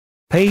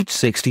Page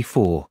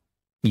 64,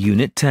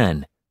 Unit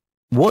 10.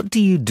 What do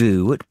you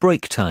do at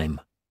break time?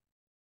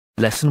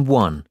 Lesson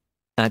 1,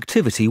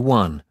 Activity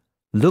 1.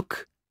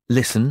 Look,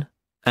 listen,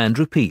 and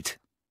repeat.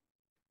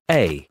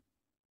 A.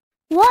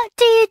 What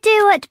do you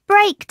do at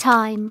break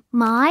time,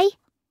 Mai?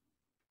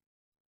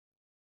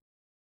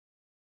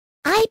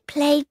 I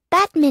play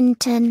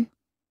badminton.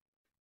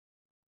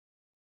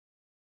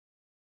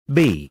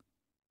 B.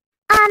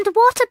 And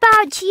what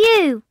about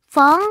you,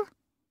 Fong?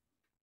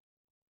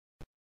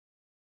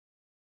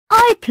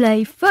 I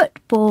play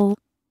football.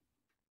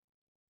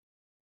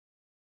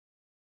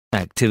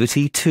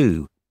 Activity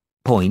 2.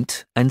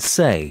 Point and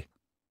say.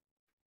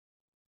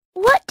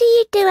 What do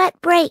you do at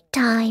break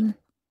time?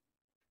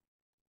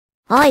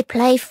 I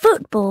play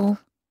football.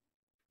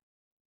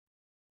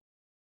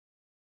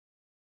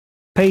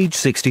 Page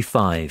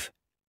 65.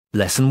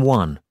 Lesson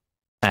 1.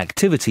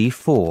 Activity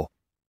 4.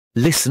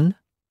 Listen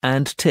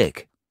and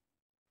tick.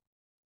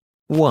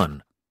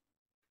 1.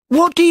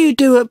 What do you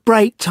do at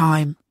break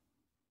time?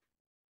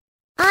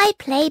 I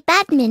play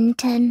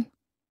badminton.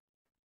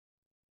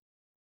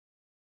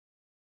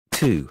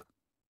 2.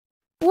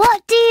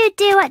 What do you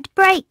do at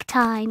break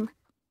time?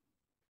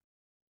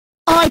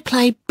 I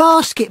play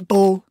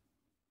basketball.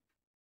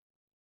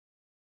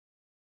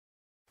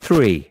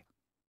 3.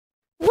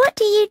 What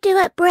do you do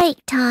at break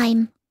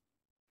time?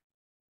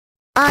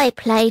 I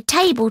play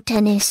table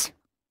tennis.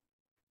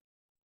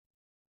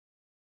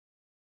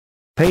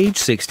 Page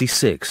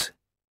 66.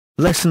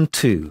 Lesson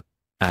 2.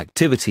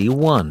 Activity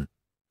 1.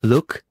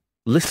 Look,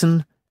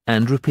 listen,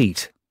 and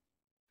repeat.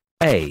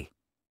 A.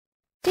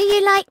 Do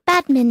you like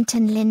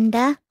badminton,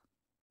 Linda?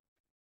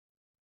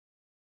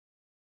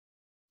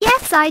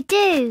 Yes, I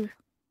do.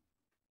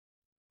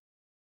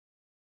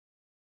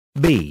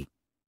 B.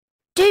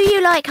 Do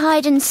you like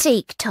hide and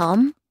seek,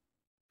 Tom?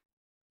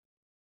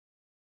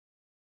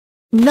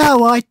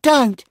 No, I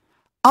don't.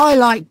 I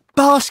like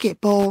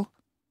basketball.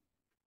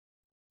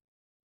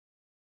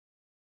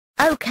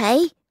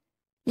 OK,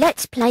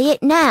 let's play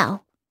it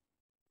now.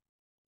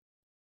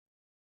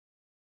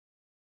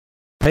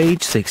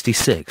 Page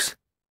 66.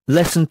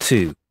 Lesson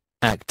 2.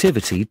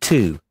 Activity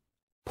 2.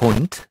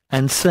 Point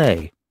and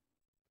say.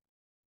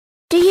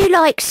 Do you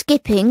like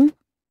skipping?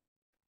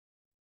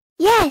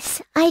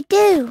 Yes, I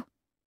do.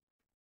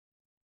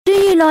 Do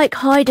you like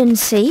hide and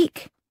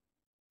seek?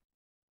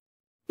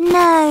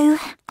 No,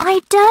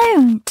 I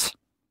don't.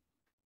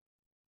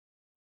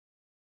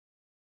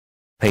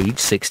 Page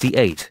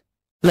 68.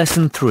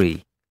 Lesson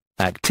 3.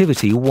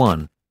 Activity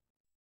 1.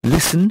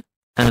 Listen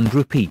and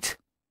repeat.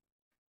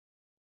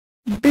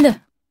 Bl.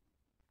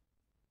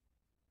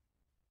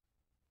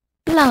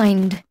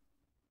 Blind.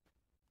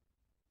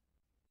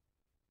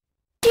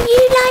 Do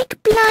you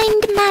like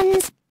blind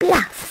man's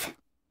bluff?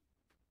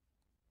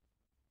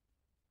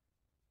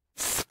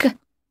 Sk.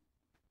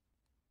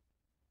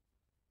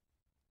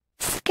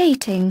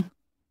 Skating.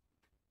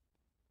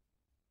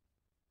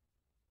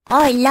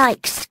 I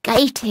like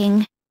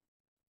skating.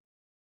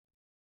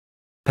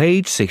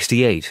 Page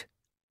 68.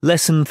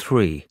 Lesson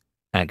 3.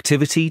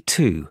 Activity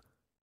 2.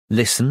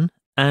 Listen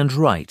and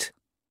write.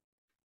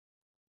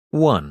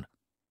 1.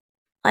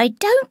 I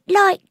don't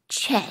like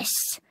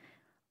chess.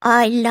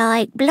 I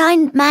like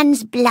blind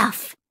man's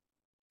bluff.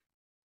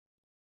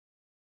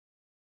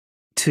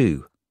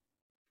 2.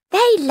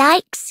 They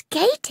like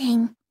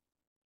skating.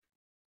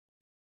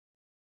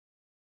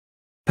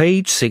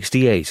 Page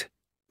 68.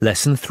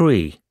 Lesson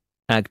 3.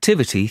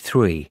 Activity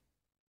 3.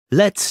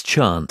 Let's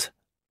chant.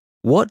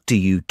 What do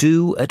you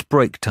do at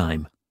break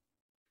time?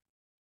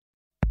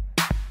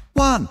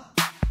 1,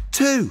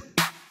 2,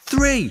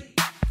 3,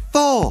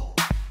 4.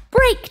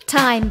 Break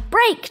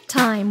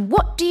time,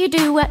 what do you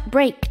do at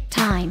break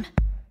time?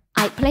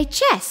 I play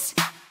chess.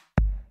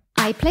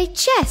 I play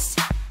chess.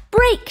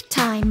 Break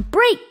time,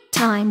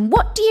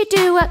 what do you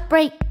do at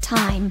break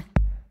time?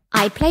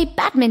 I play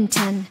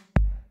badminton.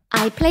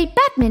 I play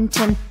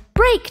badminton.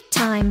 Break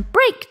time,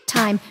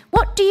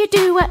 what do you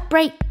do at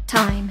break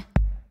time?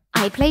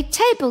 I play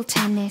table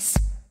tennis.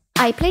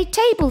 I play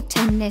table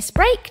tennis.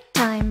 Break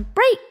time,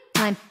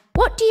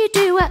 what do you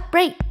do at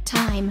break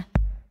time?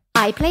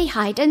 I play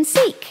hide and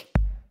seek.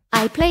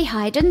 I play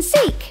hide and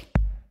seek.